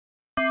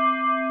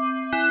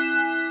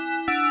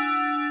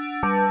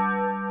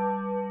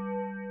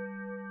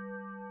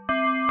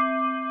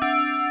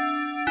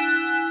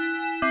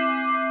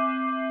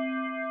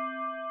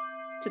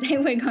today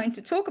we're going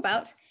to talk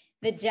about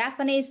the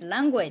Japanese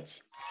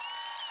language.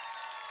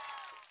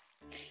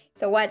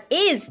 So what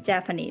is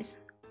Japanese?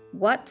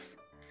 What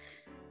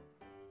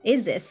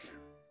is this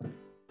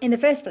in the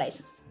first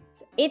place?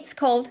 It's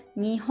called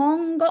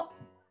Nihongo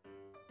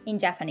in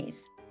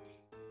Japanese.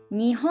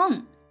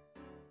 Nihon,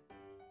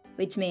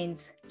 which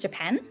means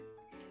Japan,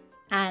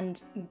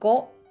 and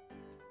go,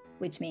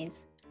 which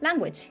means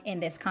language in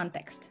this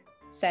context.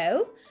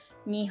 So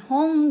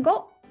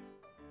Nihongo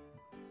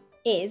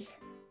is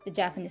the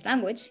Japanese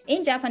language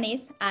in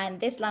Japanese, and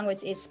this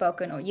language is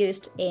spoken or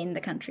used in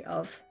the country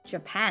of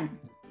Japan.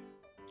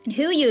 And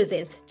who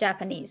uses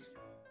Japanese?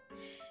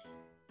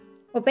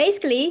 Well,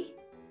 basically,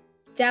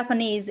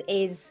 Japanese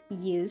is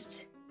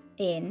used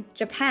in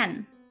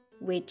Japan,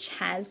 which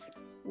has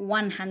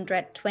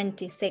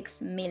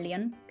 126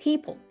 million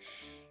people.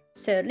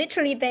 So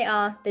literally they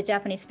are the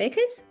Japanese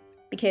speakers,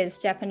 because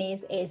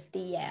Japanese is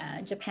the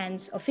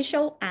Japan's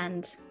official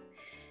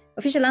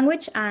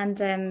language,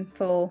 and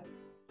for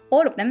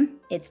all of them,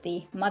 it's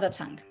the mother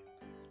tongue.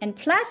 And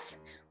plus,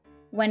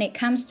 when it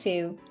comes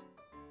to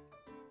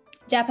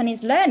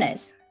Japanese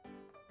learners,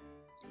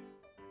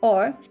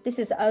 or this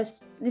is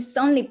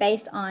only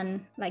based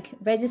on like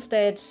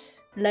registered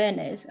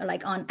learners, or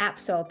like on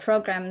apps or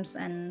programs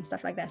and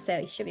stuff like that. So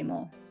it should be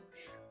more.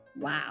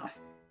 Wow,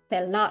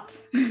 there are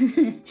lots.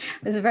 I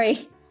was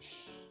very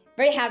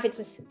happy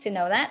to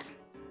know that.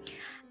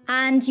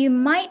 And you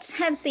might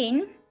have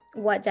seen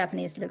what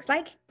Japanese looks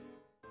like,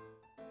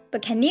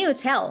 but can you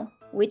tell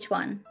which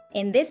one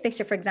in this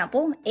picture, for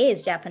example,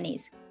 is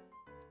Japanese?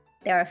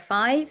 There are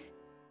 5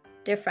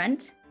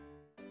 different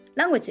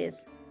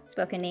languages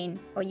spoken in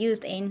or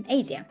used in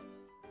Asia.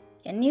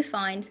 Can you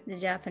find the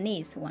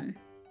Japanese one?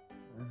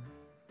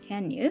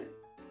 Can you?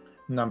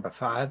 Number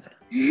 5.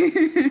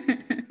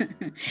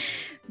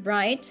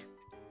 Right.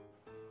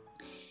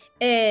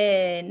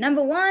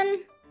 Number 1,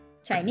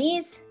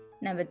 Chinese.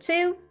 Number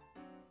 2,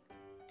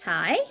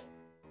 Thai.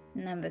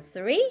 Number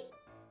 3,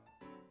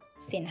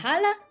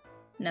 Sinhala.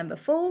 Number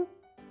 4,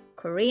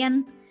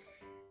 Korean.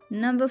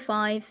 Number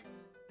 5,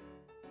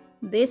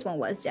 this one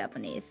was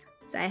Japanese.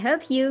 So I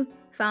hope you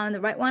found the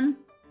right one.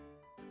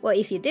 Well,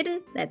 if you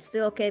didn't, that's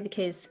still okay,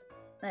 because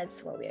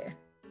that's what we're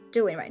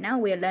doing right now.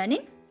 We're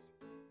learning.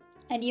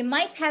 And you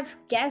might have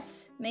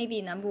guessed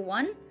maybe number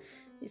 1.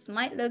 This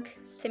might look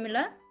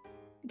similar,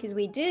 because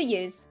we do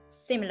use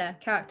similar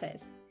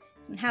characters.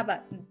 So how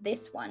about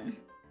this one?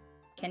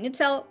 Can you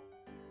tell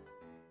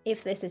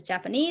if this is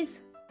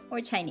Japanese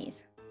or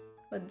Chinese?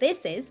 Well,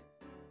 this is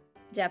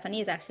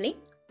Japanese actually,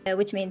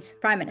 which means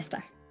Prime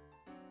Minister.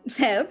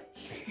 So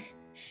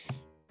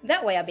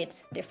that way a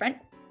bit different.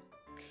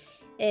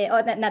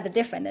 Or not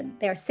different,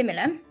 they're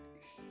similar.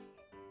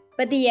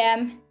 But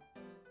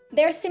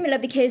they're similar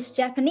because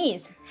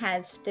Japanese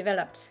has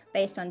developed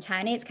based on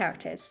Chinese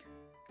characters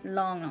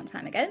long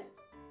time ago.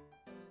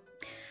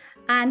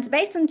 And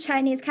based on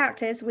Chinese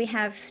characters, we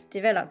have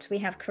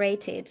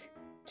created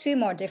 2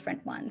 more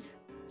different ones.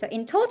 So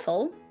in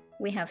total,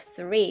 we have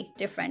 3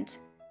 different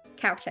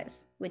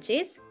characters, which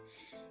is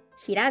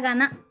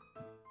Hiragana,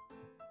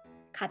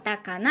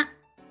 Katakana,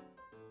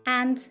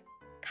 and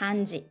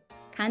Kanji.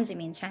 Kanji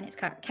means Chinese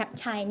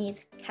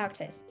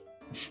characters.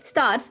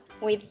 Start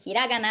with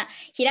Hiragana.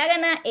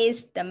 Hiragana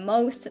is the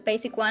most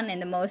basic one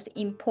and the most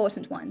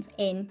important one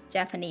in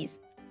Japanese.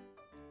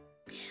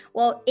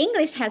 Well,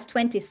 English has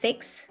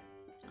 26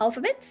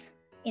 alphabets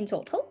in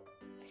total,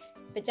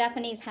 but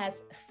Japanese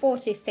has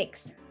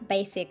 46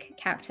 basic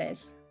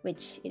characters,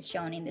 which is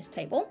shown in this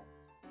table.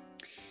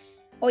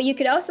 Or you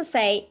could also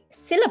say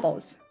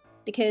syllables,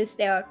 because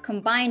they are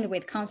combined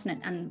with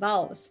consonant and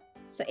vowels.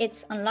 So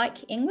it's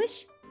unlike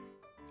English,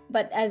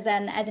 but as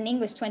in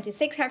English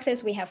 26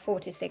 characters, we have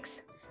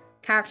 46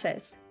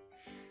 characters.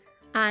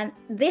 And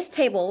this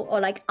table, or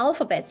like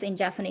alphabets in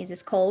Japanese,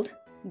 is called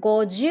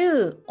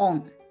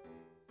 50-on.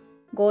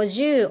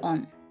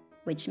 50-on,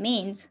 which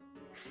means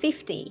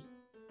 50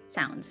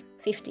 sounds,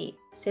 50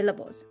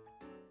 syllables.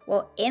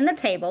 Well, in the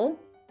table,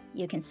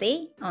 you can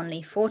see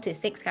only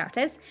 46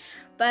 characters,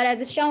 but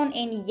as shown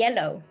in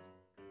yellow,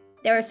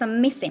 there are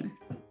some missing.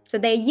 So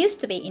there used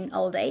to be in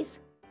old days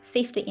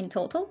 50 in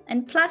total,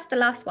 and plus the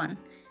last one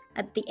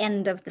at the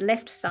end of the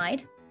left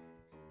side,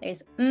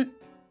 there's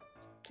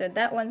so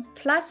that one's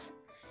plus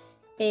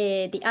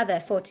the other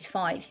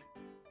 45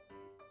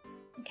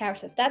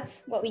 characters.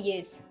 That's what we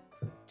use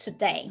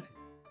today.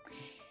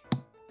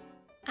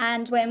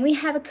 And when we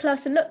have a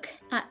closer look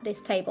at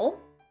this table,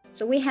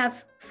 so we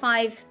have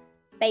 5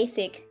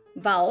 basic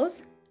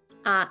vowels,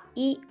 a,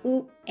 I,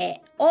 U, E,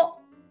 O,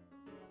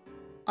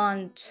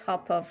 on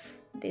top of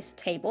this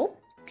table.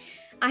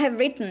 I have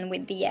written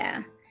with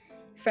the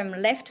from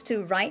left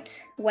to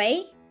right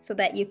way, so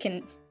that you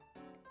can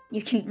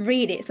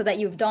read it, so that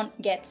you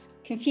don't get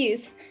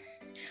confused.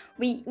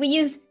 We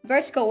use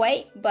vertical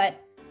way, but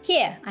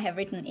here I have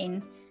written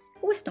in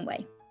Western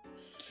way.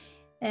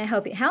 I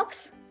hope it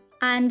helps.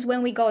 And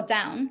when we go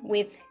down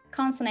with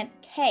consonant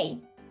K,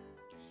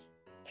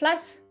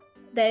 plus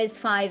those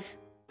 5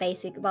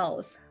 basic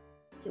vowels,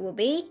 it will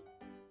be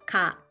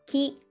ka,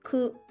 ki,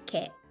 ku,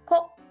 ke,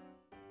 ho.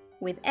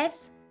 With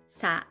S,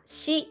 sa,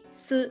 shi,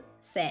 su,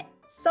 se,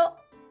 so.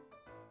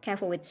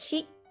 Careful with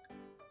shi.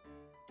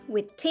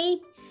 With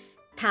T,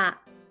 ta,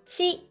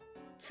 chi,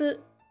 tsu,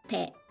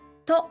 te,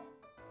 to.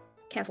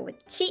 Careful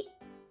with chi,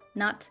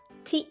 not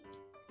ti,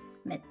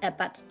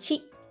 but chi.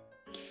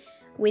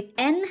 With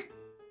N,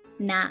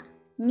 na,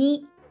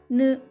 ni,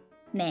 nu,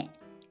 ne,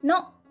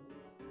 no.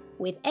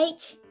 With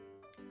H,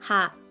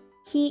 ha,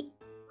 hi,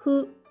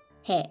 hu,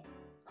 he,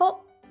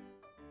 ho.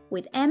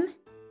 With M,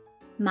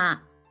 ma,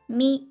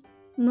 mi,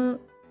 mu,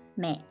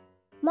 me,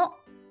 mo.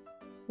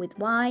 With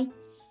Y,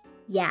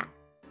 ya,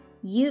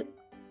 you,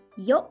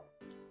 yo.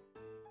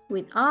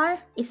 With R,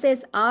 it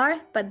says R,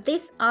 but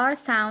this R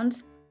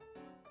sound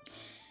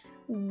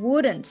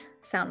wouldn't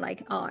sound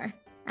like R,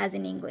 as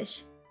in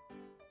English.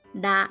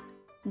 Da,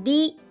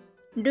 di,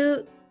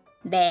 ru,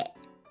 de,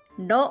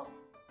 do.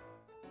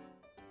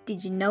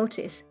 Did you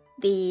notice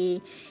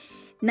the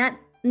not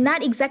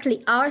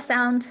exactly R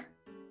sound,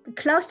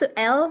 close to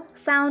L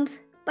sound,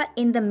 but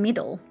in the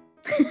middle?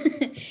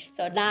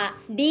 So da,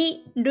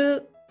 di,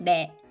 ru,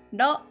 de,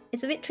 do.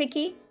 It's a bit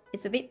tricky.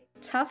 It's a bit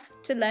tough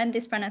to learn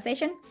this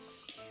pronunciation,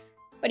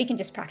 but you can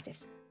just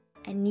practice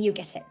and you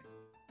get it.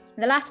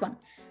 The last one,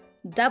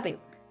 W,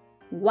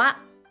 wa,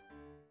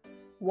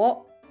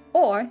 wo,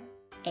 or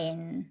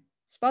in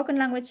spoken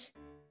language,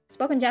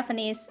 spoken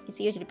Japanese, it's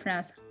usually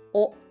pronounced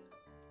o.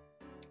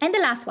 And the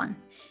last one,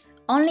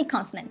 only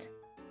consonant,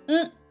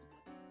 n.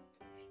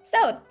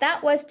 So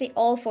that was the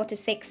all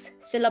 46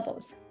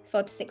 syllables,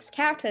 46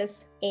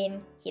 characters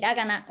in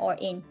Hiragana or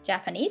in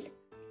Japanese.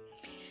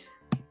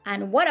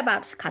 And what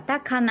about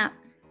Katakana?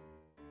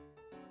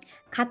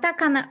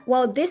 Katakana,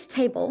 well, this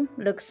table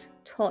looks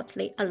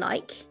totally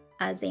alike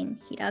as in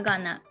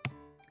Hiragana.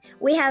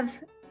 We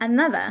have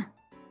another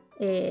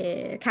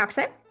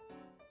character,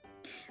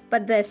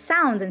 but the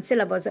sounds and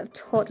syllables are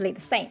totally the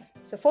same.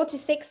 So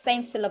 46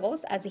 same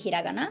syllables as the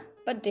Hiragana,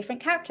 but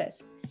different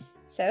characters.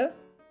 So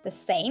the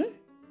same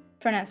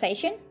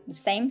pronunciation, the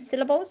same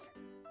syllables,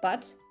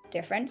 but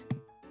different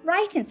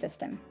writing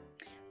system.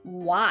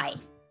 Why?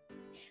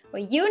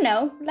 Well, you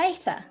know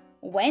later.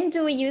 When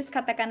do we use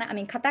katakana? I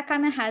mean,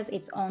 katakana has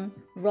its own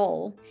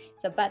role.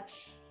 So, but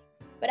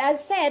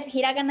as said,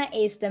 hiragana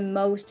is the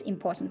most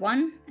important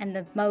one and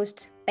the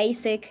most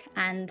basic,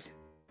 and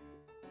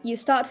you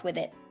start with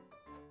it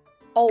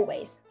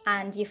always,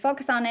 and you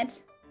focus on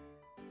it.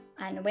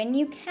 And when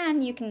you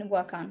can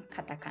work on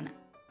katakana.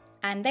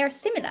 And they're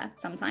similar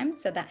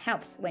sometimes, so that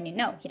helps when you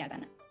know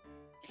hiragana.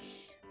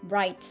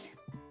 Right.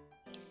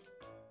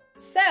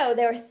 So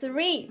there are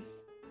 3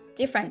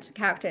 different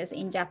characters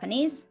in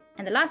Japanese,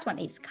 and the last one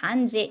is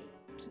kanji,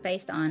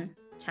 based on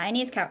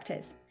Chinese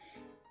characters.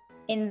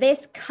 In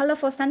this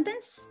colorful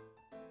sentence,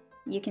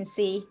 you can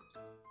see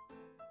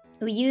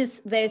we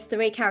use those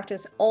 3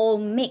 characters all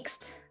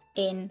mixed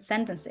in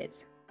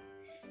sentences.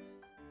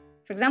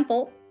 For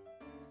example,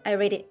 I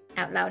read it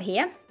out loud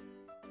here.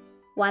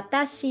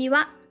 Watashi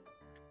wa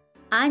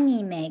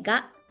anime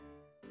ga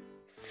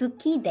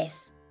suki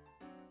desu,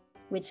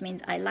 which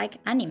means I like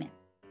anime.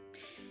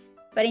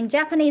 But in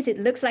Japanese, it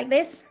looks like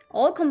this,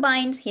 all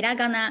combined,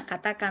 hiragana,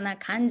 katakana,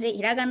 kanji,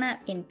 hiragana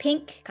in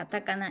pink,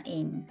 katakana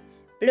in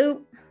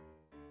blue,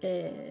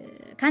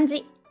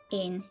 kanji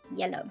in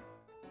yellow.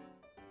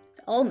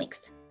 It's all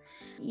mixed.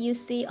 You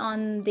see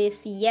on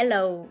these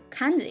yellow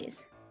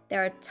kanjis,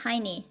 there are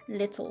tiny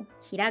little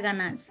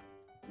hiraganas.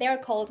 They are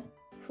called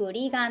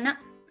furigana.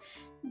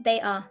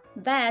 They are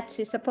there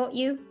to support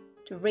you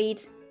to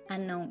read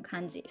unknown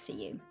kanji for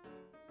you.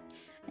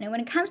 And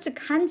when it comes to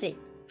kanji,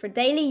 for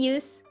daily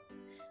use,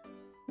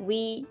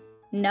 we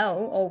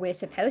know, or we're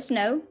supposed to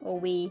know, or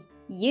we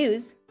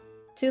use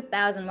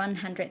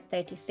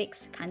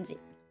 2,136 kanji.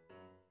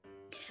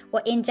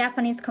 Well, in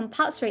Japanese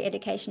compulsory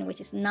education, which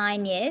is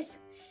 9 years,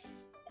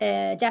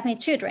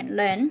 Japanese children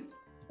learn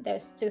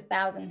those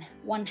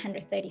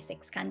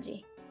 2,136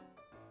 kanji.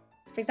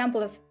 For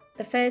example, if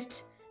the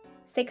first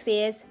 6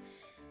 years,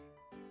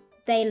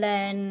 they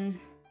learn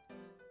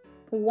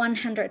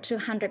 100,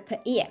 200 per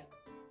year.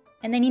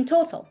 And then in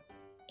total,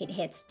 it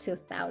hits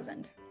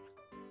 2,000.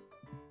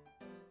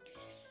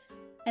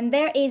 And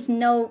there is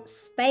no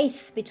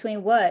space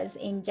between words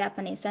in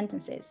Japanese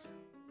sentences.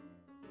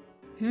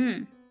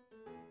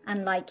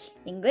 Unlike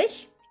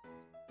English.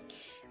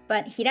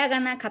 But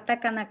hiragana,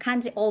 katakana,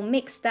 kanji all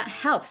mixed. That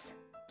helps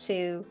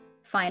to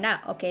find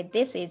out, okay,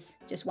 this is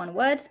just one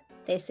word.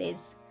 This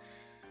is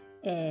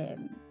a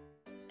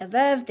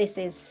verb. This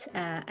is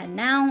a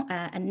noun,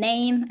 a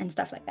name, and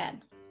stuff like that.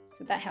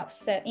 So that helps.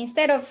 So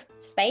instead of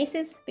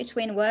spaces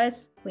between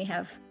words, we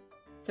have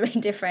 3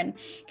 different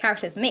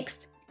characters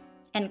mixed.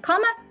 And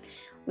comma,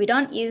 we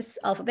don't use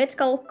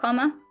alphabetical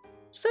comma,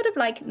 sort of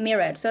like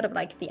mirrored, sort of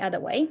like the other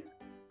way.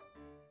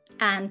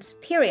 And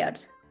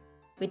period,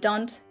 we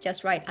don't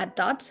just write a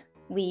dot,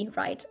 we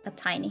write a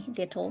tiny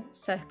little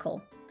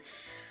circle.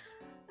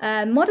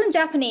 Modern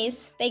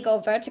Japanese, they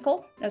go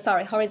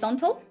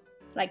horizontal,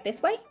 like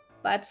this way.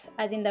 But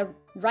as in the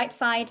right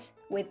side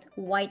with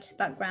white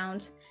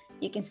background,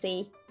 you can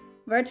see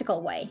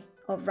vertical way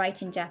of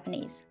writing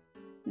Japanese.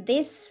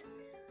 this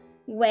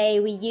way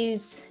we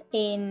use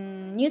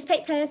in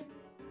newspapers,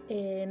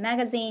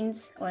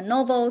 magazines, or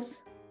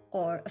novels,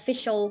 or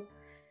official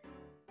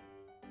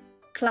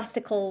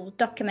classical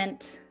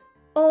document,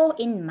 or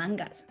in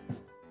mangas.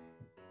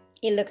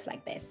 It looks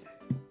like this.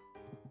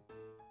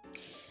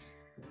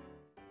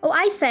 Oh,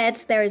 I said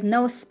there is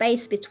no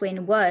space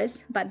between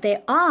words, but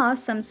there are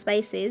some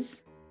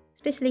spaces,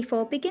 especially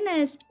for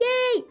beginners.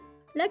 Yay!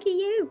 Lucky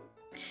you.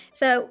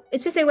 So,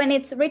 especially when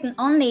it's written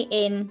only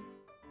in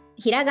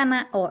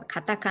Hiragana or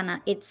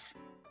Katakana, it's,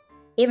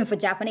 even for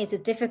Japanese,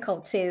 it's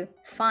difficult to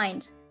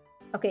find,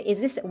 okay, is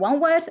this one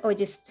word or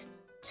just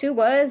two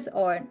words,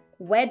 or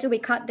where do we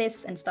cut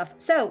this and stuff?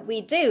 So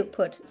we do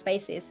put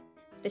spaces,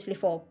 especially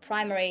for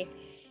primary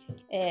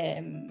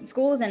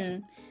schools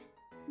and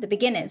the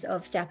beginners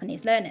of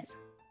Japanese learners.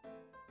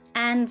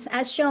 And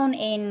as shown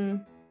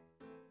in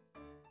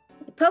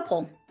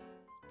purple,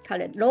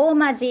 colored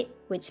Romaji,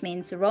 which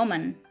means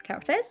Roman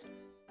characters,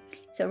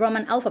 so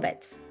Roman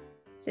alphabets.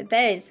 So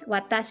those,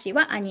 watashi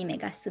wa anime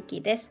ga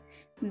suki desu.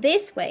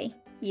 This way,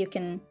 you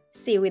can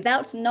see,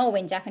 without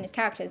knowing Japanese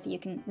characters, you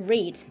can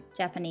read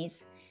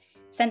Japanese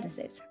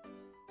sentences.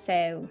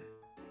 So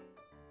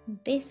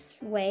this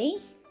way.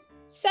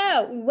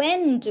 So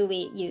when do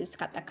we use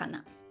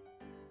katakana?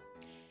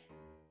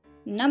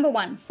 Number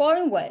one,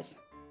 foreign words.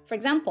 For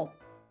example,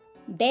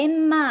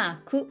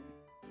 Denmark,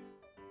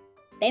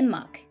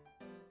 Denmark.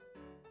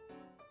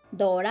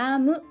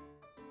 Doramu,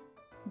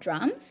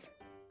 drums.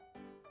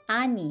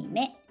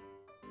 Anime,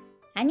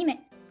 anime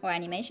or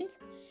animations.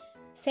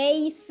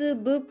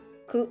 Facebook.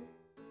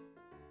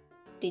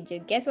 Did you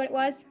guess what it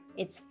was?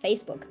 It's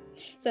Facebook.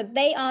 So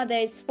they are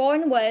those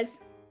foreign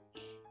words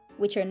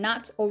which are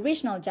not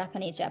original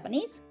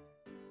Japanese.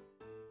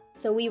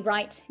 So we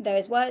write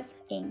those words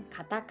in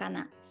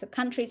katakana. So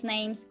countries'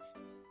 names,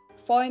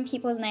 foreign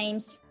people's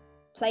names,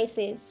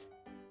 places,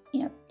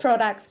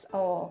 products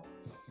or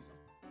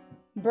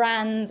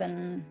brands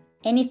and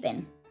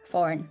anything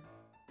foreign.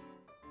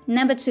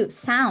 Number two,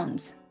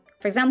 sounds.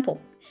 For example,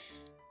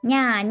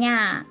 nya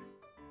nya.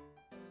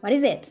 What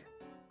is it?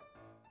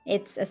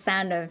 It's a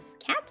sound of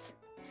cats.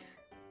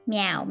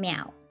 Meow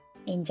meow.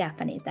 In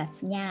Japanese,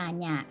 that's nya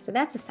nya. So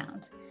that's a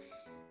sound.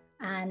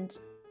 And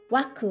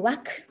waku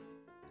waku.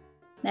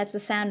 That's a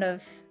sound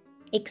of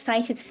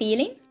excited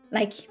feeling,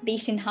 like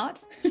beating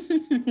heart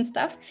and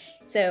stuff.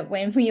 So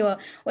when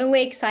we're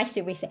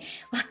excited, we say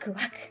waku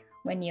waku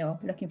when you're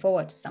looking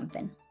forward to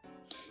something.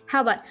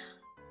 How about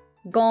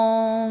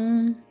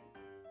gong?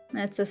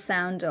 That's a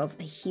sound of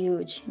a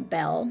huge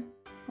bell,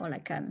 or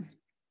like a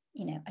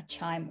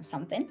chime or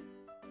something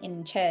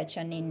in church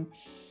and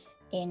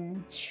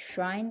in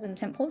shrines and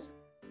temples.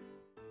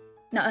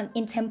 No,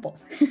 in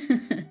temples.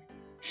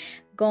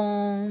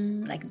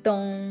 Gong, like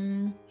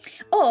dong.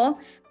 Or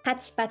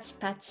patch, patch,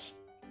 patch.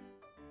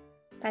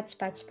 Patch,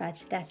 patch,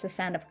 patch. That's the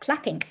sound of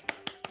clapping.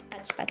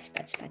 Patch, patch,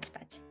 patch, patch,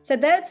 patch. So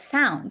those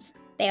sounds,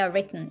 they are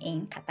written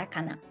in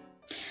katakana.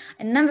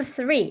 And number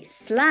three,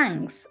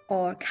 slangs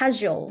or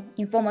casual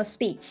informal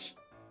speech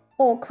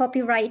or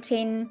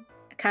copywriting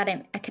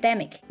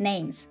academic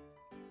names.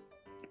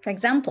 For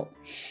example,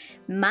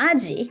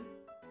 maji.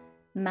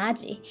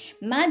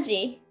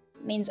 Maji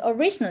means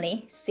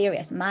originally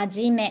serious,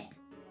 majime,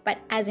 but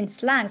as in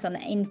slangs or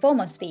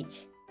informal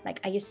speech, like,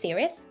 are you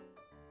serious?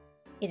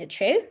 Is it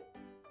true?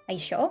 Are you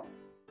sure?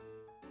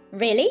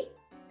 Really?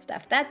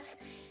 Stuff. That's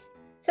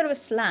sort of a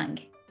slang.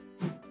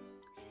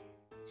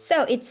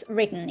 So it's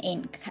written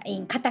in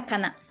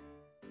katakana.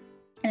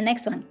 And the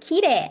next one,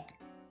 kirei.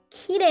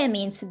 Kirei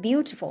means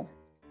beautiful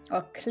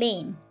or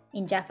clean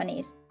in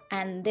Japanese.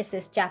 And this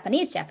is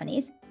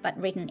Japanese, but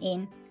written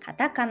in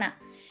katakana.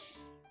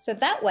 So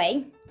that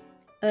way,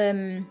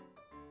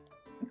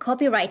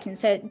 copywriting,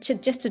 so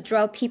just to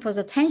draw people's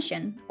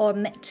attention or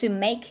to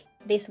make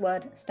this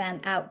word stand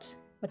out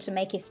or to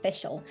make it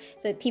special.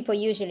 So people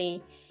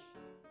usually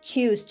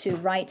choose to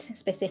write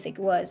specific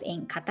words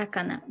in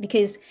katakana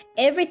because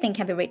everything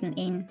can be written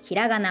in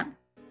hiragana.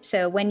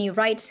 So when you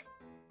write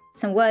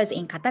some words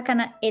in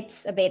katakana,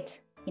 it's a bit,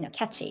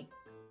 catchy.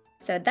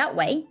 So that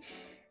way,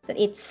 so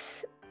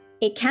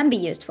it can be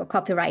used for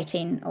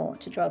copywriting or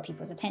to draw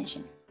people's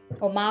attention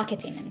or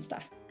marketing and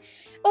stuff.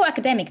 Or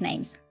academic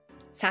names.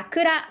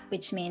 Sakura,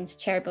 which means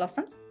cherry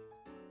blossoms.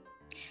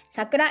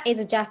 Sakura is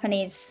a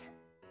Japanese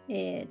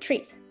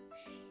tree.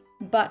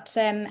 But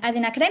as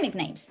in academic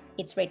names,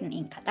 it's written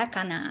in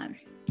katakana.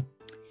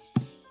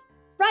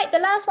 Right, the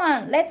last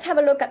one. Let's have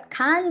a look at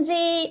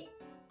kanji.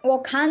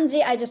 Well,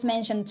 kanji, I just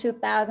mentioned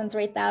 2,000,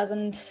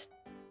 3,000,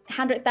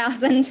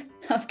 100,000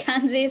 of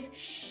kanjis.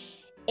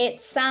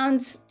 It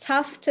sounds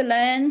tough to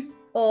learn,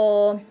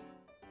 or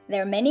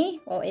there are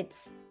many, or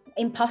it's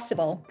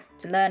impossible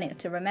to learn it,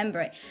 to remember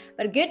it.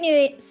 But good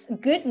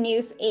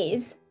news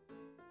is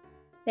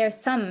there's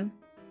some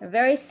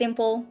very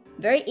simple,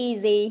 very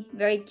easy,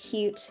 very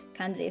cute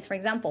kanjis. For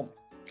example,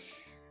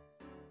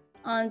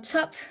 on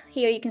top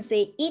here you can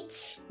see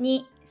 1,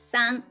 2,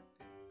 3,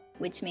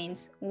 which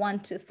means 1,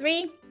 2,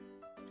 3,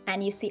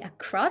 and you see a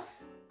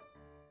cross,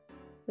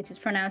 which is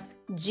pronounced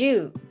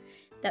ju.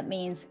 That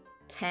means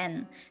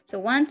 10. So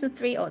 1 to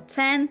 3 or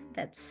 10,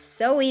 that's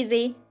so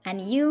easy.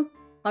 And you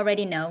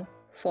already know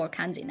 4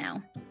 kanji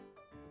now.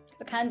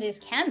 So kanjis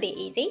can be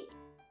easy.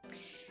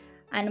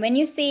 And when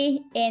you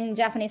see in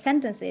Japanese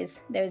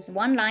sentences, there's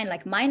one line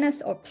like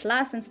minus or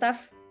plus and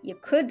stuff, you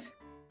could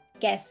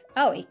guess,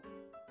 oh, it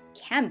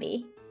can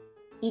be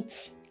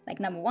ich,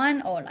 like number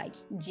 1, or like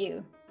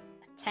ju,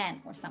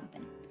 10 or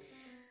something.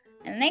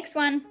 And the next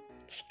one,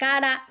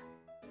 chikara,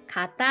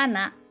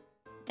 katana,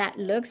 that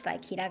looks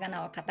like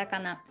hiragana or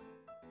katakana.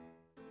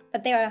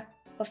 But they are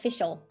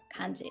official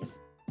kanjis,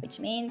 which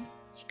means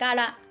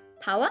chikara,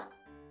 power,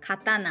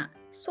 katana,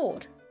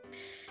 sword.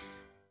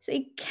 So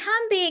it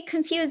can be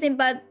confusing,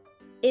 but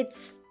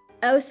it's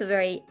also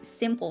very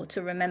simple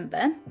to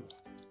remember.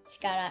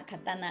 Chikara,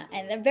 katana,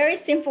 and they're very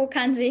simple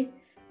kanji,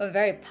 but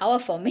very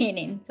powerful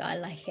meaning. So I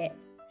like it.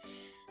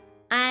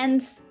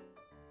 And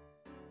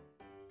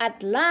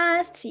at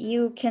last,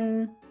 you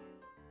can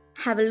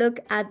have a look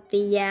at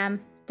the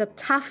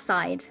tough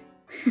side,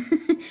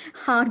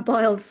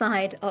 hard-boiled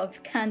side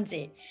of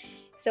kanji.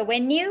 So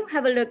when you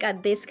have a look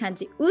at this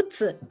kanji,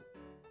 utsu,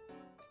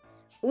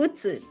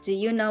 do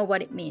you know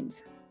what it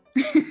means?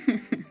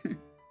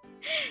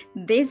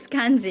 This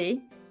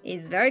kanji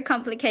is very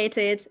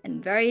complicated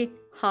and very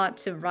hard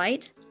to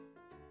write,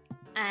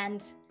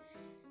 and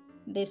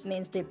this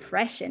means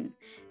depression.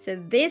 So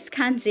this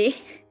kanji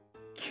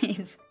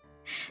is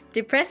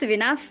depressive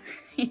enough,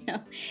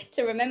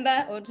 to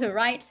remember or to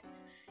write.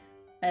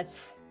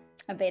 That's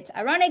a bit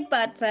ironic,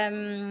 but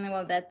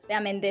well,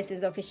 this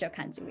is official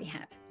kanji we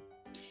have.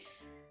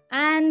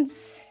 And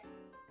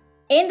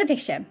in the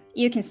picture,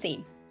 you can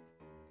see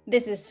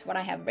this is what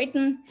I have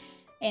written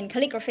in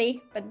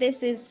calligraphy, but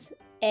this is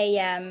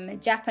a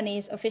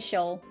Japanese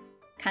official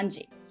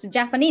kanji. So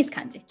Japanese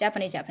kanji,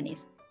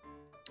 Japanese.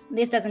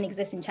 This doesn't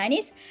exist in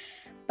Chinese,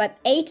 but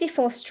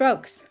 84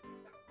 strokes.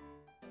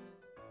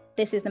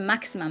 This is the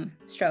maximum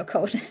stroke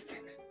code,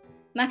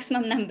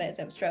 maximum numbers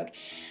of stroke.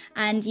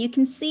 And you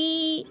can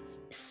see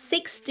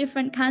 6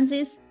 different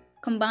kanjis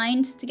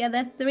combined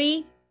together.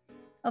 3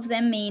 of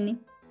them mean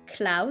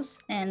clouds,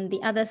 and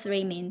the other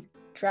 3 mean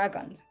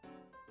dragons,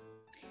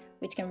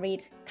 which can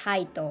read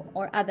taito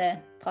or other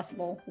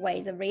possible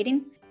ways of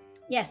reading.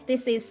 Yes,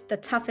 this is the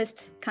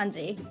toughest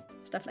kanji,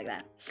 stuff like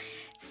that.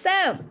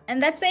 So,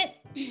 and that's it.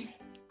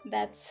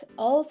 That's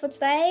all for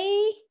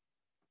today.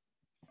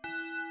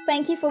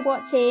 Thank you for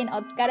watching.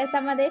 お疲れ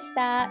様でし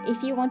た.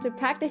 If you want to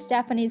practice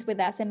Japanese with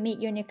us and meet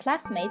your new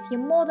classmates, you're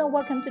more than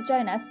welcome to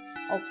join us.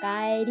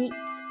 Okaeri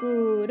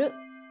SCHOOL.